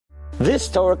This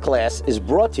Torah class is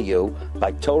brought to you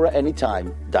by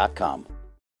TorahAnytime.com.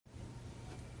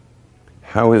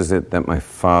 How is it that my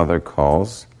father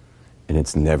calls and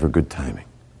it's never good timing?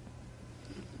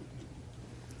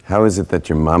 How is it that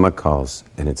your mama calls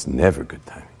and it's never good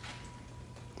timing?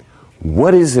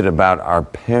 What is it about our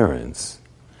parents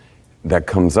that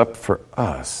comes up for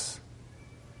us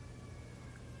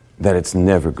that it's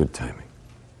never good timing?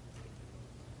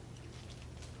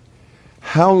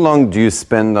 How long do you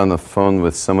spend on the phone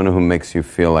with someone who makes you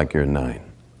feel like you're 9?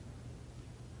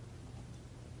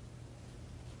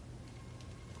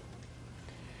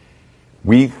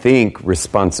 We think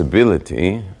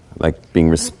responsibility, like being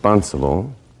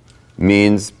responsible,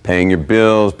 means paying your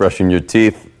bills, brushing your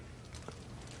teeth,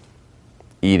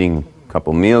 eating a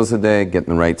couple meals a day,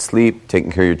 getting the right sleep,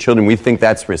 taking care of your children. We think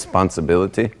that's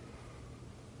responsibility.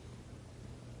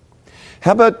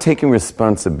 How about taking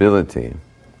responsibility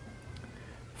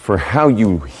for how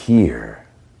you hear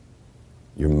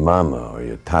your mama or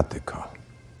your tate call?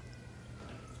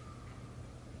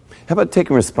 How about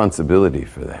taking responsibility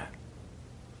for that?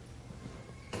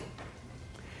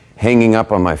 Hanging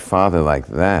up on my father like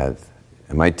that,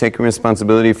 am I taking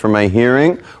responsibility for my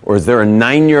hearing? Or is there a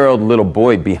 9-year-old little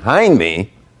boy behind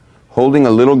me holding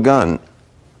a little gun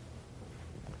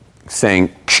saying,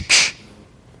 "Shh,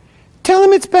 tell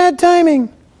him it's bad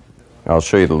timing"? I'll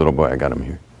show you the little boy. I got him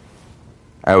here.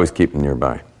 I always keep him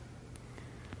nearby.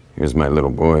 Here's my little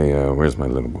boy. Where's my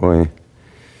little boy?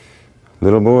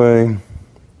 Little boy.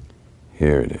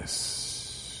 Here it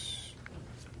is.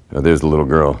 Oh, there's the little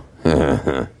girl.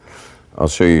 I'll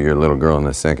show you your little girl in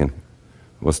a second.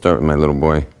 We'll start with my little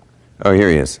boy. Oh, here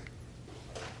he is.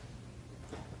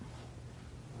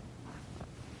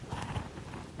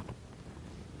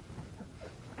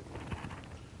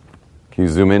 Can you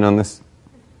zoom in on this?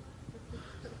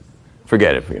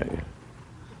 Forget it.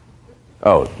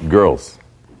 Oh, girls.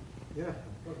 Yeah, I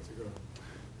thought it's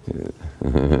a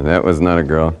girl. That was not a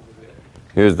girl.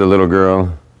 Here's the little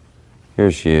girl. Here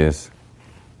she is.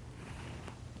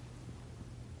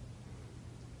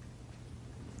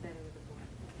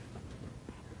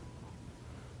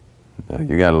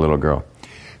 You got a little girl.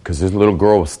 Because there's a little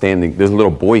girl standing, there's a little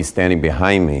boy standing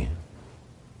behind me.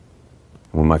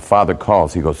 When my father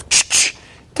calls, he goes, "Shh,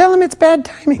 tell him it's bad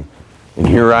timing." And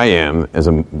here I am, as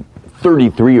a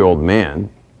 33-year-old man.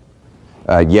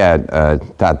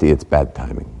 Tati, it's bad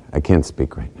timing. I can't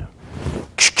speak right now.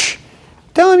 Shh,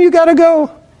 tell him you gotta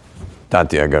go.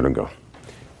 Tati, I gotta go.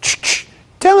 Shh,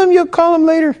 tell him you'll call him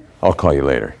later. I'll call you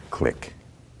later. Click.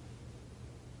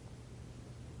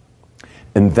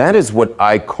 And that is what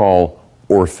I call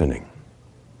orphaning.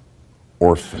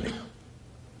 Orphaning.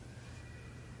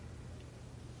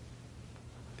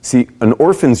 See, an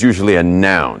orphan's usually a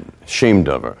noun, shamed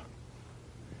of her.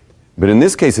 But in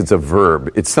this case, it's a verb.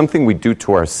 It's something we do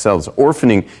to ourselves.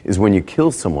 Orphaning is when you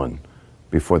kill someone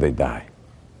before they die.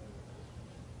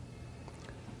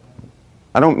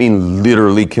 I don't mean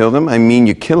literally kill them. I mean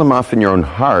you kill them off in your own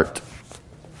heart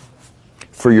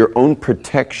for your own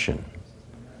protection.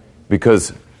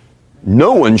 Because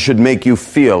no one should make you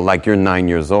feel like you're 9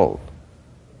 years old.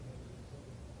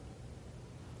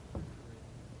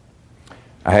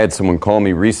 I had someone call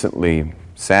me recently.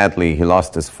 Sadly, he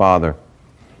lost his father,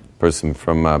 a person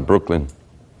from Brooklyn.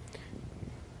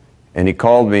 And he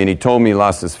called me and he told me he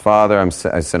lost his father.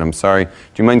 I said, "I'm sorry. Do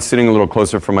you mind sitting a little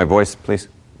closer for my voice, please?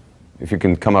 If you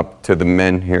can come up to the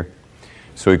men here."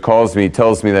 So he calls me, he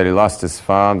tells me that he lost his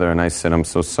father. And I said, "I'm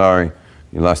so sorry.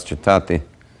 You lost your tati."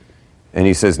 And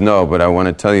he says, "No, but I want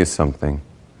to tell you something."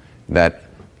 That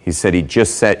he said he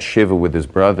just sat Shiva with his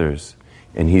brothers,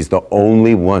 and he's the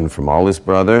only one from all his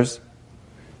brothers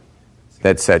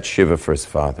that sat Shiva for his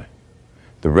father.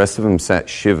 The rest of them sat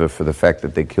Shiva for the fact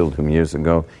that they killed him years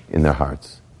ago in their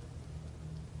hearts.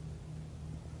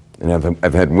 And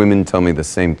I've had women tell me the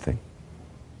same thing.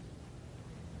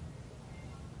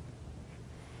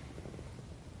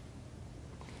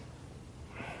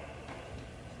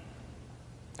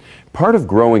 Part of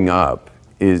growing up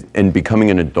and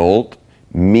becoming an adult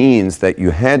means that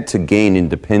you had to gain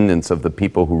independence of the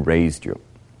people who raised you.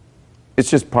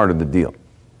 It's just part of the deal.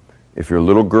 If you're a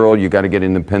little girl, you got to get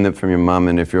independent from your mom,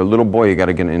 and if you're a little boy, you got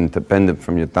to get independent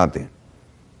from your tati.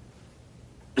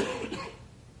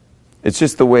 It's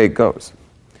just the way it goes.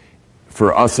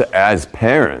 For us as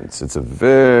parents, it's a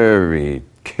very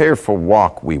careful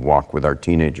walk we walk with our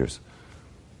teenagers.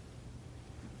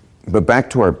 But back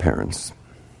to our parents,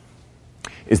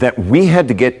 is that we had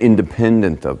to get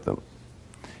independent of them.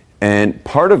 And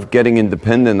part of getting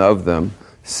independent of them,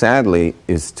 sadly,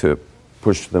 is to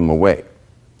push them away.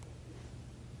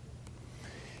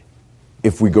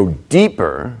 If we go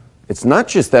deeper, It's not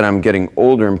just that I'm getting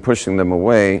older and pushing them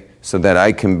away so that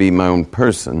I can be my own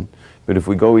person, but if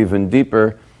we go even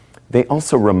deeper, they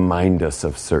also remind us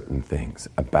of certain things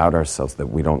about ourselves that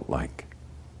we don't like.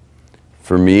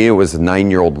 For me, it was a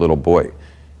 9-year-old little boy.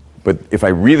 But if I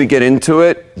really get into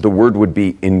it, the word would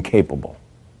be incapable,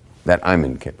 that I'm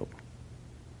incapable.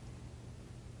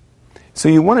 So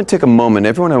you want to take a moment,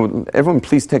 everyone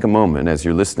please take a moment as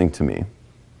you're listening to me,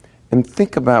 and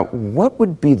think about what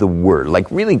would be the word,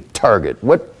 like really target,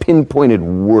 what pinpointed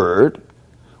word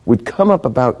would come up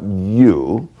about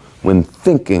you when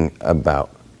thinking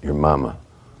about your mama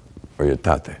or your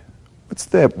tate. What's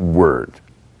that word?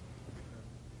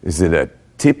 Is it a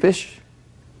tipish?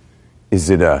 Is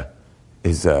it a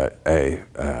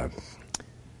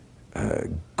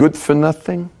good for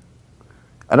nothing?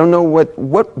 I don't know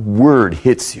what word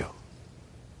hits you.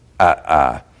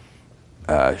 Shaggots?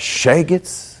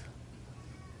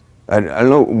 I don't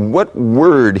know what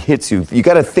word hits you. You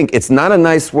got to think. It's not a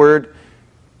nice word.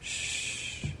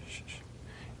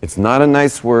 It's not a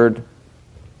nice word.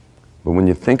 But when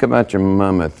you think about your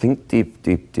mama, think deep,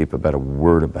 deep, deep about a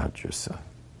word about yourself.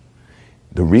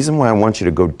 The reason why I want you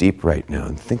to go deep right now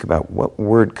and think about what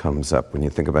word comes up when you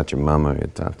think about your mama or your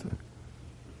tata.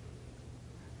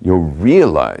 You'll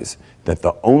realize that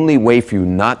the only way for you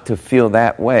not to feel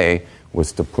that way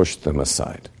was to push them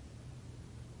aside.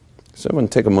 So everyone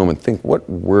take a moment, think what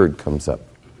word comes up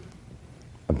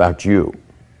about you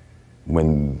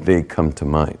when they come to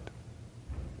mind.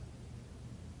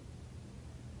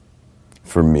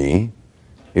 For me,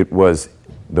 it was,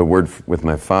 the word with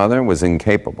my father was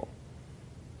incapable.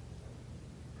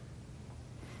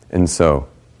 And so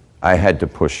I had to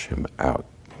push him out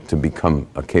to become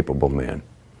a capable man.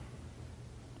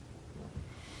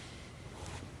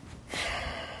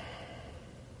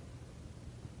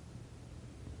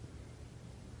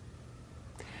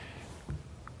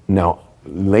 Now,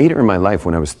 later in my life,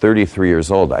 when I was 33 years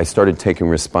old, I started taking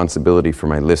responsibility for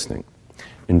my listening.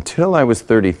 Until I was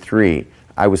 33,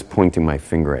 I was pointing my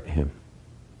finger at him.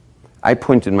 I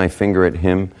pointed my finger at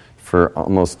him for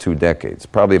almost 2 decades,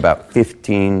 probably about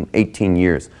 15, 18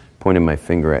 years, pointed my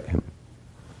finger at him.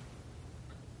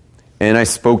 And I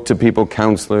spoke to people,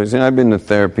 counselors, and I've been to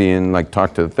therapy and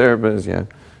talked to the therapist,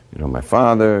 my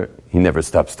father, he never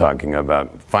stops talking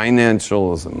about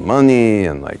financials and money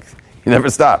and he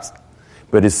never stops.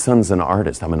 But his son's an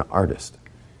artist. I'm an artist.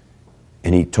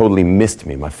 And he totally missed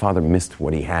me. My father missed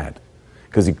what he had.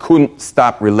 Because he couldn't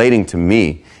stop relating to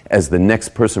me as the next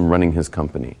person running his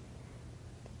company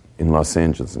in Los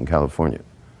Angeles in California.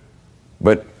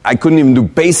 But I couldn't even do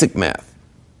basic math.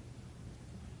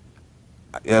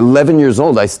 At 11 years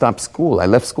old, I stopped school. I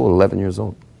left school at 11 years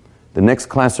old. The next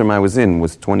classroom I was in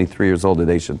was 23 years old at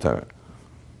Esha Torah.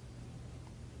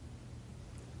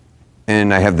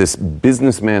 And I have this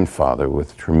businessman father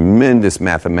with tremendous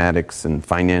mathematics and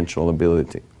financial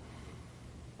ability.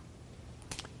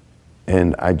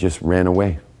 And I just ran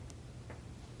away.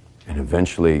 And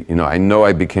eventually, I know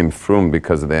I became frum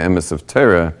because of the emes of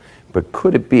Torah, but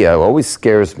could it be, it always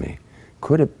scares me,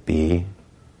 could it be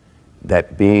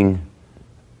that being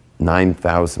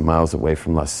 9,000 miles away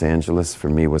from Los Angeles for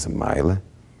me was a mile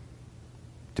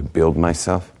to build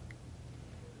myself?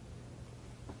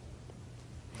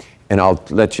 And I'll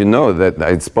let you know that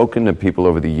I'd spoken to people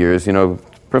over the years,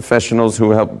 professionals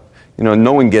who help,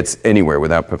 no one gets anywhere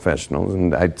without professionals.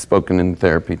 And I'd spoken in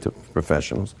therapy to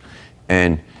professionals.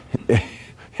 And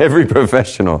every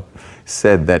professional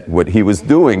said that what he was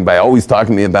doing by always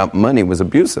talking to me about money was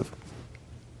abusive.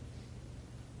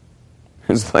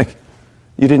 It's like,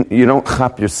 you don't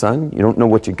chop your son, you don't know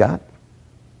what you got.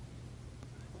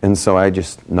 And so I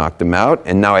just knocked him out,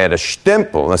 and now I had a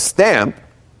stamp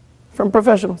from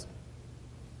professionals.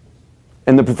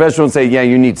 And the professionals say, yeah,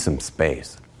 you need some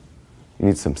space. You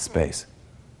need some space.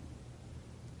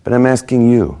 But I'm asking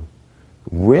you,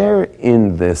 where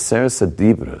in the Seres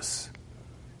Adibros,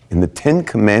 in the 10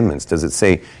 Commandments, does it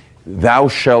say, thou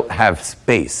shalt have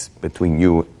space between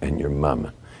you and your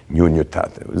mama, you and your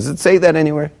tata? Does it say that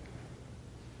anywhere?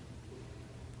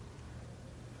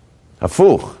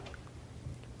 Hafuch.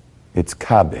 It's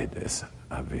kabed es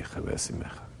avicha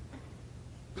v'esimecha.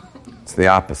 It's the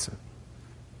opposite.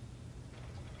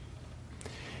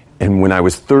 And when I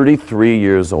was 33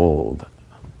 years old,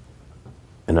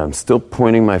 and I'm still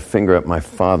pointing my finger at my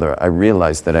father, I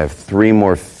realized that I have 3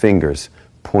 more fingers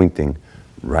pointing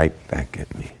right back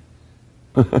at me.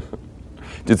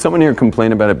 Did someone here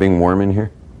complain about it being warm in here?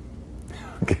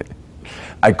 Okay.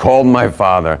 I called my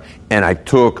father, and I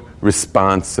took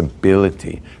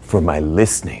responsibility for my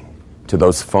listening to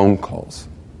those phone calls.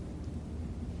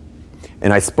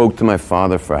 And I spoke to my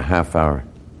father for a half hour.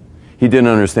 He didn't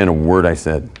understand a word I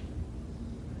said.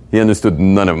 He understood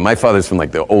none of it. My father's from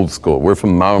like the old school. We're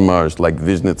from Marmars, like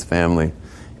Vishnitz family.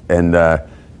 And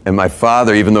my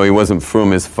father, even though he wasn't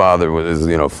from, his father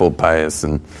was, full pious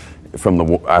and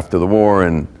after the war.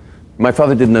 And my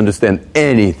father didn't understand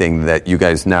anything that you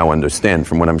guys now understand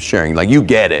from what I'm sharing. Like, you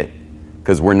get it,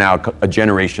 because we're now a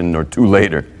generation or two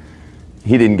later.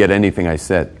 He didn't get anything I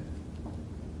said.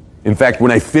 In fact,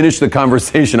 when I finished the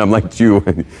conversation, I'm like,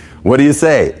 what do you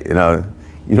say? You know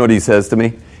what he says to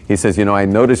me? He says, I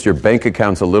noticed your bank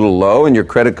account's a little low and your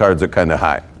credit cards are kind of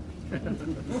high.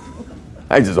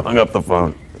 I just hung up the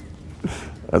phone.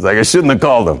 I was like, I shouldn't have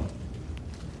called him.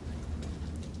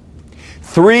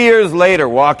 3 years later,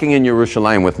 walking in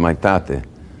Yerushalayim with my tate,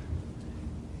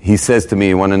 he says to me,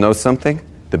 you want to know something?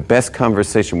 The best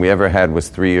conversation we ever had was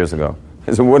 3 years ago.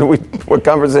 I said, what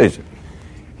conversation?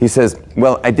 He says,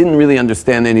 well, I didn't really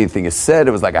understand anything you said.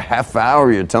 It was like a half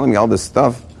hour. You're telling me all this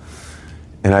stuff.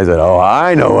 And I said, oh,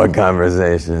 I know what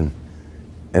conversation.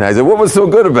 And I said, what was so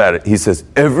good about it? He says,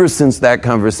 ever since that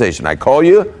conversation, I call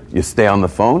you, you stay on the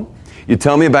phone, you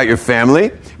tell me about your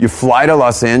family, you fly to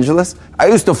Los Angeles. I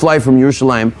used to fly from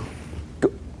Yerushalayim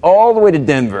all the way to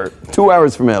Denver, 2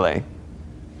 hours from LA.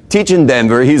 Teach in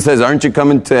Denver. He says, aren't you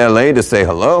coming to LA to say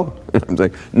hello? I'm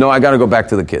like, no, I got to go back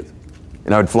to the kids.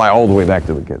 And I would fly all the way back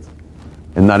to the kids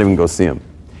and not even go see them.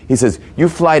 He says, you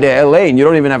fly to LA and you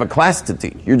don't even have a class to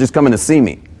teach. You're just coming to see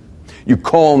me. You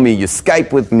call me, you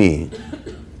Skype with me.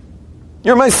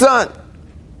 You're my son.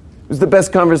 It was the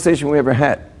best conversation we ever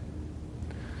had.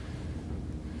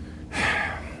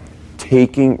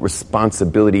 Taking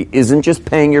responsibility isn't just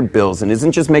paying your bills and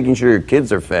isn't just making sure your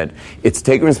kids are fed. It's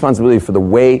taking responsibility for the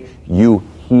way you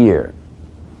hear.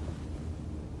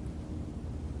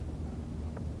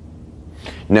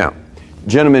 Now,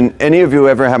 gentlemen, any of you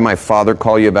ever have my father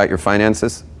call you about your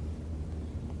finances?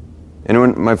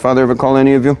 Anyone, my father ever call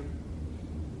any of you?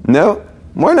 No?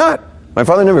 Why not? My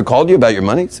father never called you about your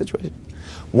money situation.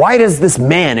 Why does this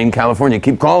man in California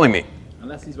keep calling me?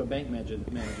 Unless he's a bank manager,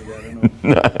 I don't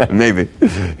know. Maybe.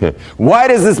 Why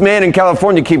does this man in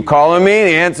California keep calling me?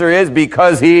 The answer is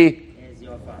because he is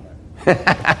your father.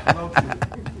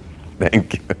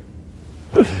 Thank you.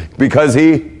 Because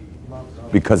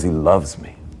he loves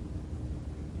me.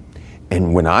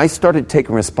 And when I started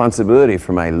taking responsibility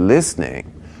for my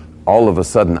listening, all of a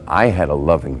sudden I had a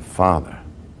loving father.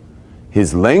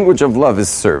 His language of love is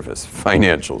service,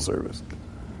 financial service.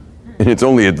 And it's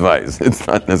only advice. It's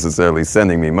not necessarily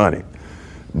sending me money.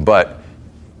 But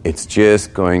it's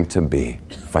just going to be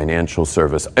financial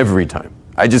service every time.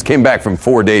 I just came back from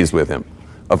 4 days with him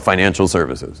of financial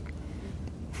services.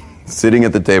 Sitting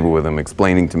at the table with him,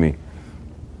 explaining to me.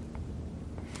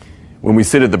 When we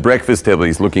sit at the breakfast table,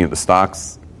 he's looking at the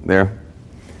stocks there.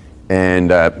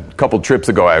 And a couple trips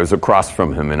ago, I was across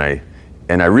from him, and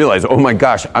I realized, oh my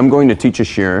gosh, I'm going to teach a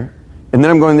shiur, and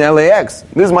then I'm going to LAX.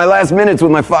 This is my last minutes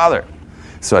with my father.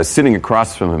 So I was sitting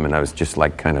across from him, and I was just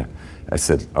like I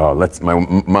said,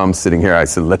 my mom's sitting here. I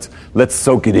said, let's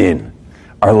soak it in.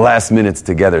 Our last minutes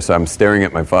together. So I'm staring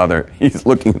at my father. He's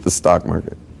looking at the stock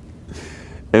market.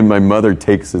 And my mother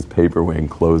takes his paper away and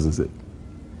closes it.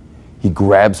 He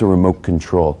grabs a remote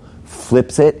control,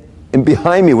 flips it, and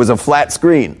behind me was a flat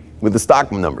screen with the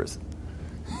stock numbers.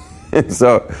 And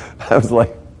so I was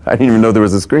like, I didn't even know there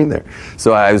was a screen there.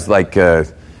 So I was like,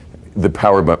 the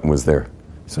power button was there.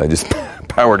 So I just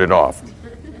powered it off.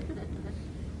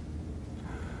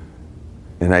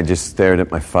 And I just stared at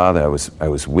my father. I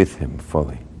was with him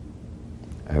fully.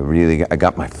 I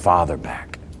got my father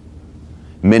back.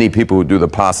 Many people who do the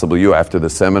Possible You after the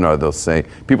seminar, they'll say,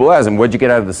 people ask them, what'd you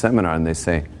get out of the seminar? And they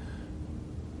say,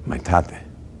 my tate.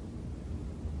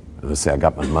 Or they'll say, I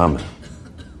got my mama.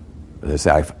 Or they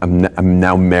say, I'm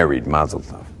now married, mazel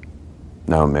tov.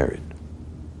 Now I'm married.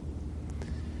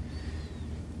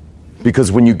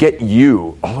 Because when you get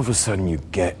you, all of a sudden you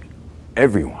get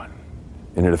everyone.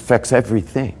 And it affects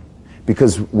everything.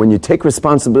 Because when you take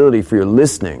responsibility for your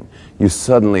listening, you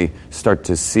suddenly start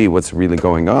to see what's really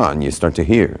going on. You start to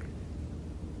hear.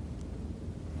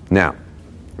 Now,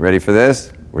 ready for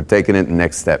this? We're taking it the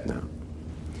next step now.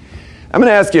 I'm going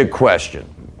to ask you a question.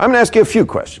 I'm going to ask you a few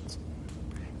questions.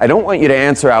 I don't want you to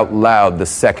answer out loud the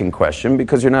second question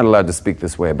because you're not allowed to speak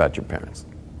this way about your parents.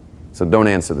 So don't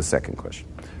answer the second question.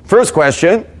 First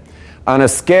question. On a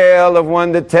scale of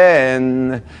 1 to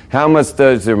 10, how much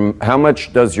does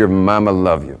your mama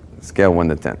love you? Scale 1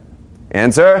 to 10.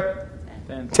 Answer?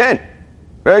 10. 10.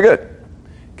 Very good.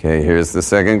 Okay, here's the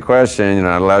second question. You're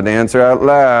not allowed to answer out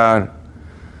loud.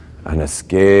 On a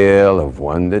scale of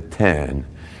 1 to 10,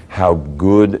 how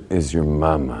good is your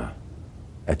mama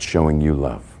at showing you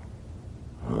love?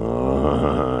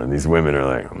 These women are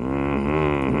like,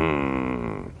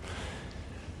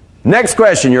 Next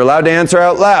question, you're allowed to answer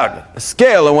out loud. A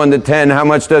scale of 1 to 10, how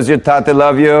much does your tati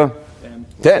love you?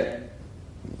 10.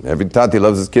 Every tati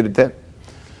loves his kid at 10.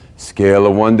 Scale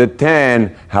of 1 to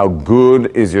 10, how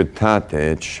good is your tati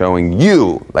at showing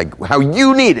you, like how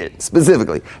you need it,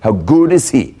 specifically. How good is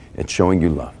he at showing you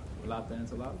love? Allowed to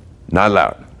answer loud? Not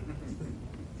loud.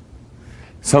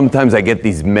 Sometimes I get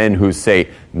these men who say,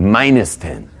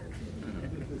 -10.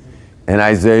 And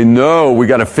I say, no, we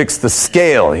got to fix the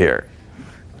scale here.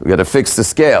 We got to fix the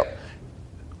scale.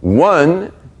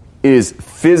 1 is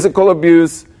physical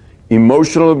abuse,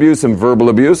 emotional abuse, and verbal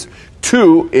abuse.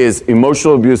 2 is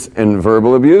emotional abuse and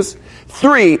verbal abuse.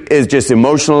 3 is just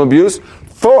emotional abuse.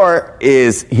 4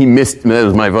 is he missed, that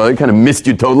was my vote, he kind of missed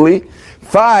you totally.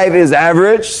 5 is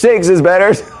average. 6 is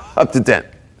better, up to 10.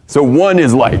 So 1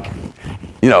 is like,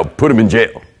 put him in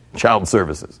jail. Child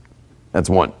services. That's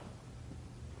 1.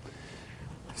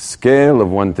 Scale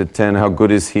of 1 to 10, how good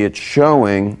is he at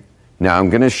showing? Now I'm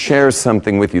going to share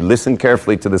something with you. Listen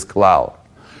carefully to this klal.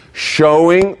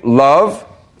 Showing love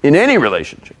in any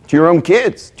relationship, to your own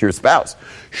kids, to your spouse.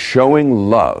 Showing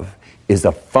love is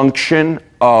a function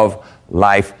of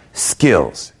life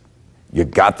skills. You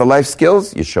got the life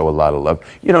skills, you show a lot of love.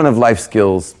 You don't have life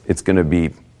skills, it's going to be,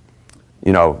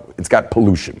 it's got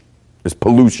pollution. There's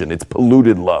pollution. It's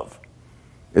polluted love.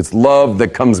 It's love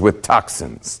that comes with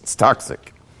toxins. It's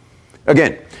toxic.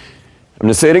 Again, I'm going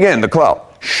to say it again, the klal.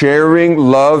 Sharing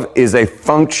love is a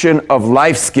function of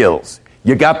life skills.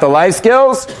 You got the life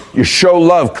skills, you show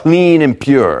love clean and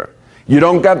pure. You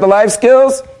don't got the life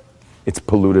skills, it's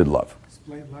polluted love.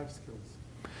 Explain life skills.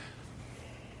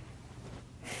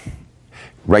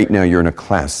 Right now you're in a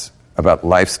class about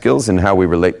life skills and how we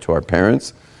relate to our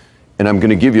parents. And I'm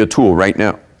going to give you a tool right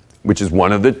now, which is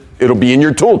it'll be in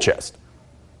your tool chest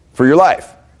for your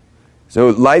life. So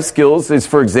life skills is,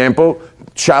 for example,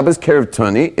 Shabbos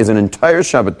Keiravtuni is an entire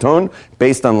Shabbaton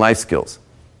based on life skills.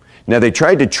 Now they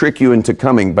tried to trick you into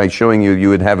coming by showing you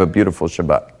would have a beautiful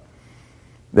Shabbat.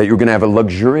 That you were going to have a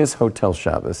luxurious hotel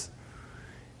Shabbos.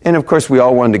 And of course we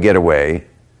all wanted to get away.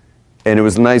 And it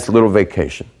was a nice little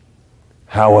vacation.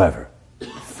 However,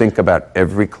 think about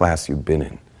every class you've been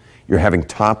in. You're having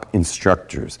top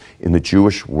instructors in the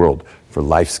Jewish world for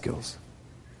life skills.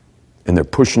 And they're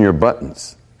pushing your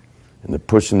buttons. And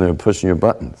they're pushing your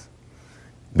buttons.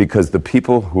 Because the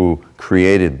people who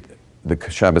created the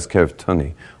Shabbos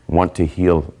Keiravtuni want to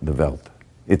heal the Welt.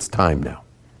 It's time now.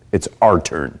 It's our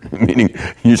turn. Meaning,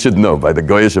 you should know, by the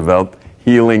Goyish Welt,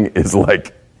 healing is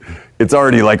it's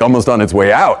already almost on its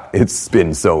way out. It's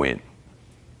been so in.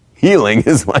 Healing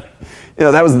is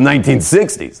that was the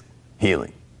 1960s,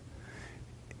 healing.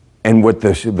 And what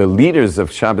the leaders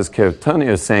of Shabbos Keiravtuni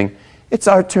are saying, it's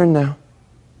our turn now.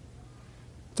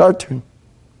 It's our turn.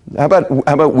 How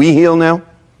about we heal now?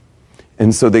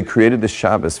 And so they created the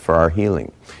Shabbos for our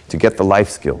healing, to get the life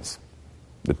skills,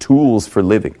 the tools for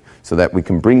living, so that we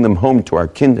can bring them home to our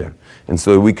kinder, and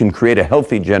so we can create a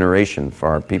healthy generation for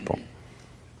our people.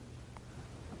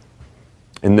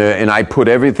 And I put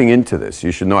everything into this.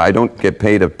 You should know I don't get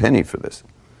paid a penny for this.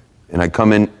 And I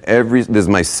come in this is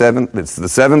my 7th, it's the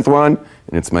 7th one,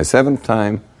 and it's my 7th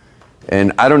time.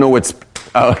 And I don't know you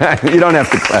don't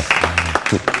have to clap.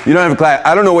 You don't have to clap.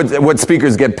 I don't know what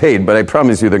speakers get paid, but I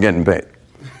promise you they're getting paid.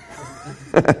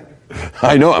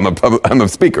 I know I'm a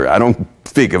speaker. I don't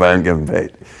speak if I am getting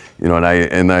paid.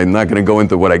 And I'm not going to go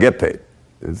into what I get paid.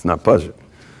 It's not budget.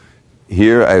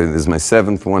 Here, this is my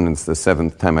 7th one, and it's the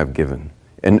 7th time I've given.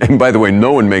 And by the way,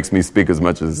 no one makes me speak as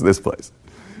much as this place.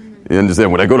 You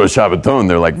understand? When I go to a Shabbaton,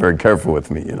 they're very careful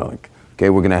with me. Okay,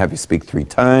 we're going to have you speak 3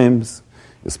 times.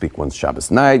 You'll speak once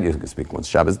Shabbos night. You'll speak once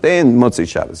Shabbos day, and Motzei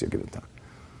Shabbos you'll give it time.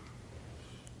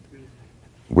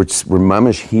 We're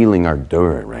mamish healing our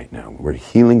dor right now. We're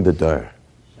healing the dor.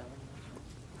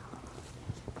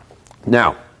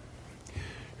 Now,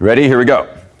 ready? Here we go.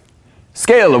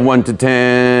 Scale of 1 to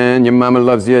 10. Your mama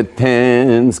loves you at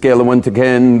 10. Scale of 1 to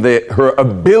 10. Her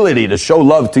ability to show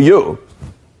love to you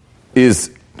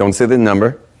is, don't say the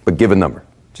number, but give a number.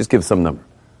 Just give some number.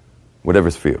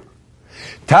 Whatever's for you.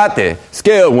 Tate,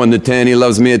 scale of 1 to 10. He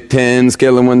loves me at 10.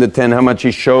 Scale of 1 to 10. How much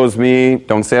he shows me.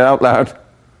 Don't say it out loud.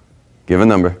 Give a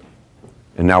number.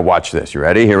 And now watch this. You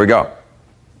ready? Here we go.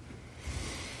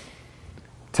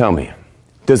 Tell me,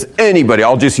 does anybody,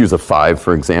 I'll just use a 5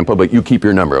 for example, but you keep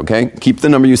your number, okay? Keep the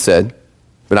number you said,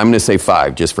 but I'm going to say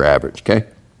 5 just for average, okay?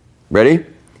 Ready?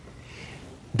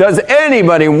 Does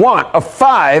anybody want a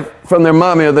 5 from their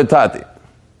mommy or the tati?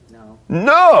 No.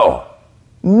 No!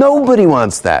 Nobody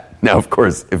wants that. Now, of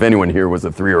course, if anyone here was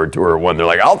a 3 or a 2 or a 1, they're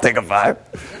like, I'll take a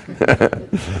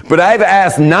 5. But I've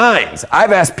asked 9s.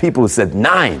 I've asked people who said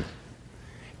 9.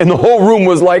 And the whole room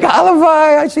was like,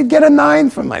 Halavai, I should get a 9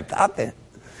 from my tate.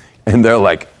 And they're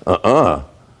like,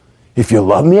 if you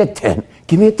love me at 10,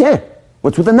 give me a 10.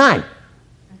 What's with a 9?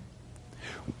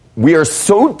 We are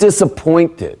so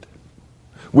disappointed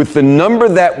with the number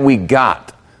that we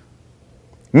got.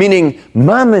 Meaning,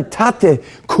 Mama, Tate,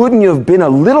 couldn't you have been a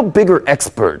little bigger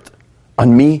expert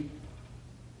on me?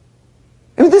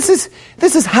 I mean, this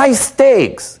is high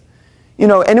stakes. You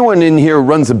know, anyone in here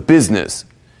runs a business.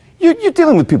 You're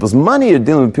dealing with people's money, you're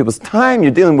dealing with people's time,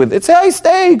 it's high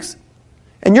stakes.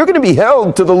 And you're going to be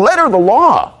held to the letter of the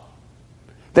law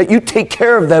that you take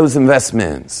care of those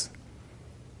investments.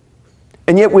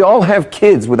 And yet we all have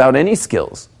kids without any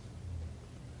skills.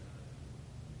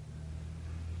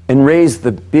 And raise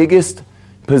the biggest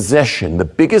possession, the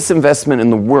biggest investment in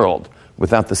the world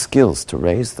without the skills to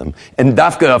raise them. And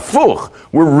dafka afuch,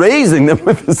 we're raising them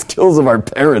with the skills of our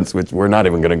parents, which we're not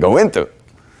even going to go into.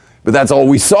 But that's all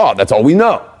we saw, that's all we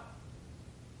know.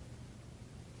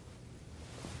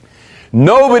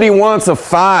 Nobody wants a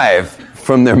 5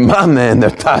 from their mama and their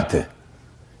tate.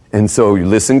 And so you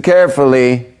listen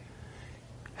carefully.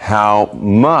 How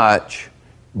much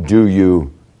do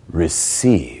you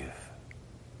receive?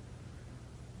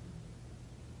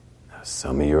 Now,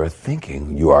 some of you are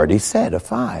thinking, you already said a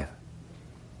 5.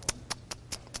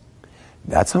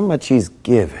 That's how much he's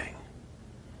giving.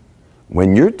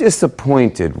 When you're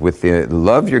disappointed with the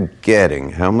love you're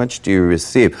getting, how much do you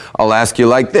receive? I'll ask you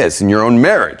like this, in your own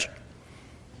marriage.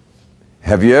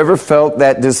 Have you ever felt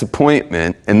that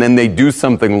disappointment and then they do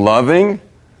something loving?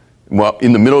 Well,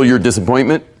 in the middle of your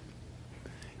disappointment,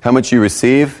 how much you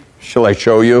receive? Shall I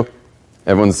show you?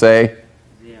 Everyone say?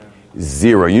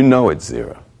 0. You know it's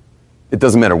 0. It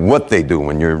doesn't matter what they do.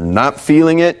 When you're not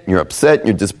feeling it, you're upset,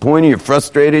 you're disappointed, you're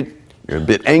frustrated, you're a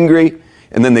bit angry,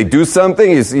 and then they do something,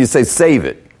 you say, save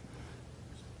it.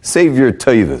 Save your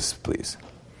taivas, please.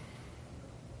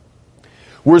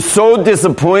 We're so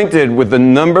disappointed with the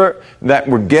number that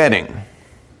we're getting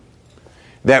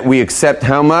that we accept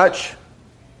how much?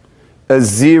 A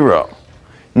 0.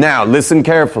 Now, listen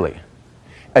carefully.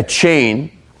 A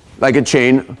chain,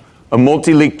 a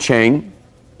multi-leak chain.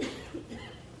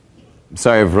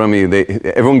 Sorry,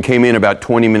 everyone came in about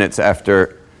 20 minutes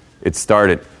after it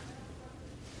started.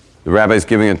 The rabbi's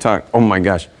giving a talk. Oh my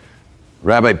gosh.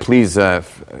 Rabbi, please, I'm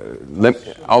going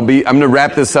to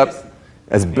wrap this up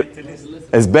as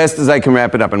best as I can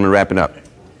wrap it up. I'm going to wrap it up.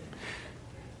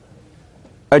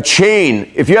 A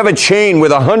chain, if you have a chain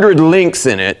with 100 links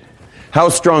in it, how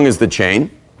strong is the chain?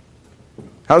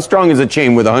 How strong is a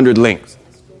chain with 100 links?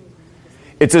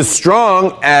 It's as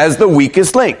strong as the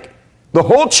weakest link. The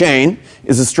whole chain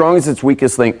is as strong as its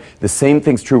weakest link. The same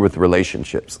thing's true with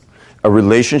relationships. A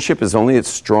relationship is only as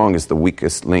strong as the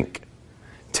weakest link.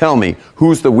 Tell me,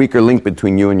 who's the weaker link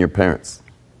between you and your parents?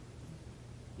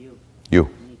 You.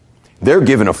 They're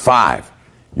given a 5.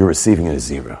 You're receiving a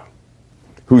 0.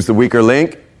 Who's the weaker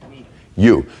link?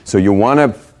 You. So you want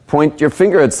to point your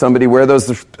finger at somebody. Where are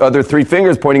those other 3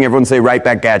 fingers pointing? Everyone say, right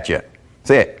back at you.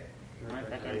 Say it.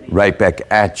 Right back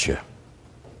at you.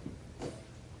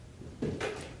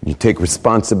 You take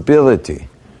responsibility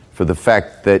for the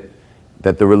fact that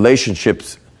the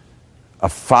relationship's a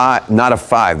 5, not a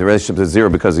 5. The relationship's a 0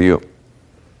 because of you.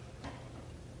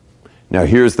 Now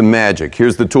here's the magic.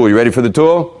 Here's the tool. You ready for the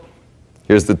tool?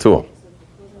 Here's the tool.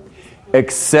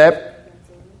 Here's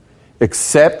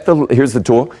the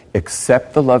tool.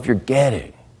 Accept the love you're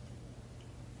getting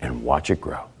and watch it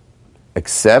grow.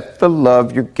 Accept the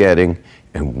love you're getting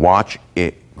and watch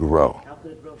it grow.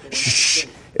 Shh.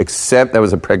 Accept, that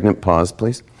was a pregnant pause,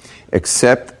 please.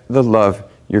 Accept the love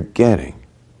you're getting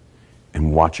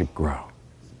and watch it grow.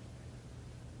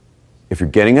 If you're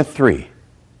getting a 3,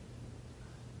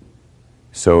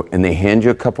 and they hand you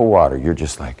a cup of water, you're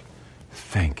just like,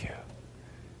 thank you.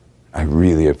 I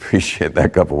really appreciate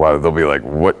that cup of water. They'll be like,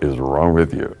 what is wrong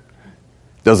with you?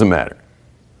 Doesn't matter.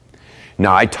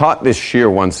 Now, I taught this shir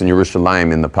once in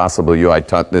Yerushalayim in the Possible You. I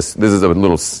taught this. This is a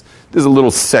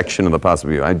little section of the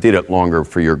Possible You. I did it longer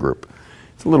for your group.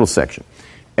 It's a little section.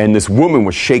 And this woman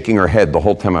was shaking her head the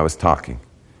whole time I was talking.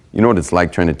 You know what it's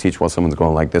like trying to teach while someone's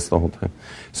going like this the whole time?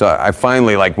 So I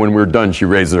finally, when we're done, she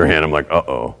raises her hand. I'm like,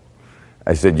 uh-oh.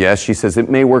 I said, yes. She says, it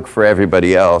may work for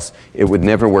everybody else. It would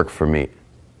never work for me.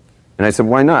 And I said,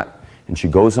 why not? And she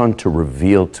goes on to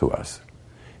reveal to us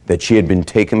that she had been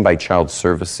taken by child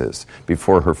services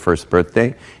before her first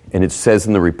birthday. And it says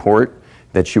in the report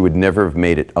that she would never have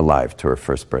made it alive to her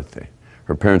first birthday.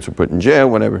 Her parents were put in jail,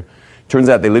 whatever. Turns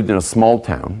out they lived in a small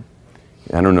town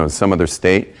I don't know, some other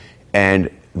state, and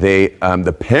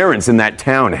the parents in that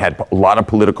town had a lot of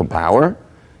political power,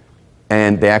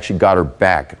 and they actually got her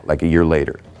back like a year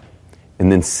later,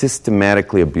 and then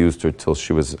systematically abused her till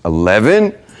she was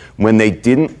 11, when they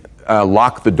didn't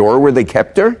lock the door where they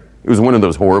kept her. It was one of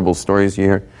those horrible stories you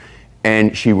hear,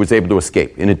 and she was able to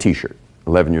escape in a t-shirt,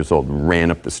 11 years old, and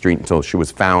ran up the street until she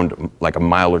was found like a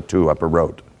mile or two up a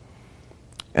road,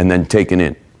 and then taken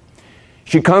in.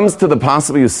 She comes to the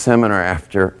Possible Youth Seminar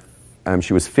after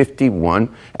she was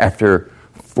 51, after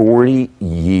 40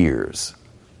 years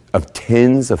of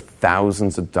tens of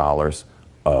thousands of dollars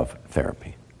of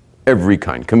therapy. Every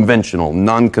kind, conventional,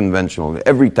 non-conventional,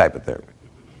 every type of therapy.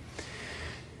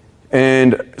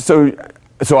 And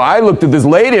so I looked at this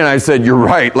lady and I said, you're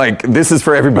right, like, this is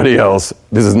for everybody else.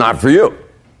 This is not for you.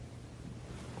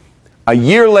 A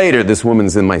year later, this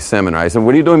woman's in my seminar. I said,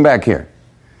 what are you doing back here?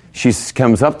 She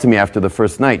comes up to me after the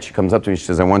first night. She comes up to me, she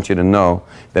says, I want you to know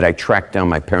that I tracked down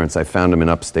my parents. I found them in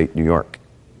upstate New York.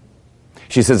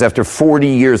 She says, after 40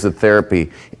 years of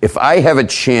therapy, if I have a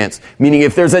chance, meaning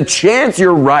if there's a chance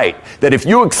you're right, that if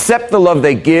you accept the love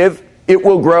they give, it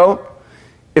will grow.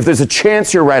 If there's a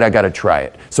chance you're right, I got to try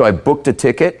it. So I booked a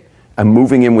ticket. I'm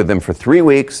moving in with them for 3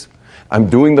 weeks. I'm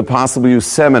doing the Possible Youth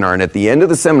Seminar, and at the end of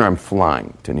the seminar, I'm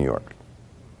flying to New York.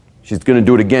 She's going to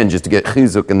do it again just to get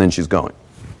chizuk, and then she's going.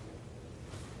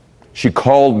 She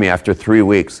called me after 3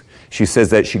 weeks. She says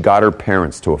that she got her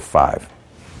parents to a 5.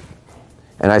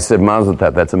 And I said, Mazel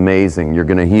tov, that's amazing. You're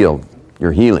going to heal.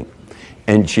 You're healing.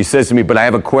 And she says to me, but I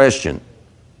have a question.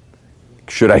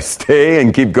 Should I stay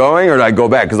and keep going, or do I go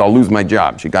back because I'll lose my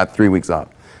job? She got 3 weeks off.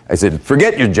 I said,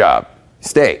 forget your job.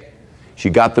 Stay. She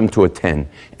got them to a 10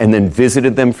 and then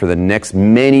visited them for the next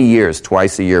many years,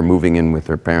 twice a year, moving in with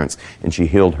her parents. And she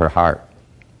healed her heart.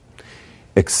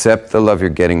 Accept the love you're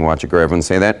getting, watch it grow. Everyone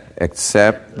say that?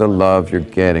 Accept the love you're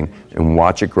getting and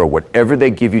watch it grow. Whatever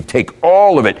they give you, take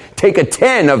all of it. Take a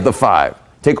 10 of the 5.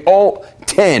 Take all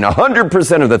 10,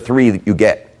 100% of the 3 that you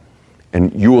get.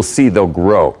 And you will see they'll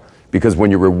grow. Because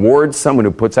when you reward someone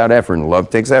who puts out effort, and love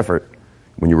takes effort,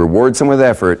 when you reward someone with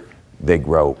effort, they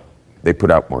grow. They put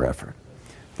out more effort.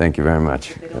 Thank you very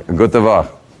much. Good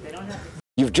tavach.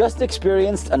 You've just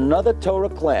experienced another Torah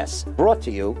class brought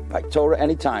to you by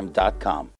TorahAnytime.com.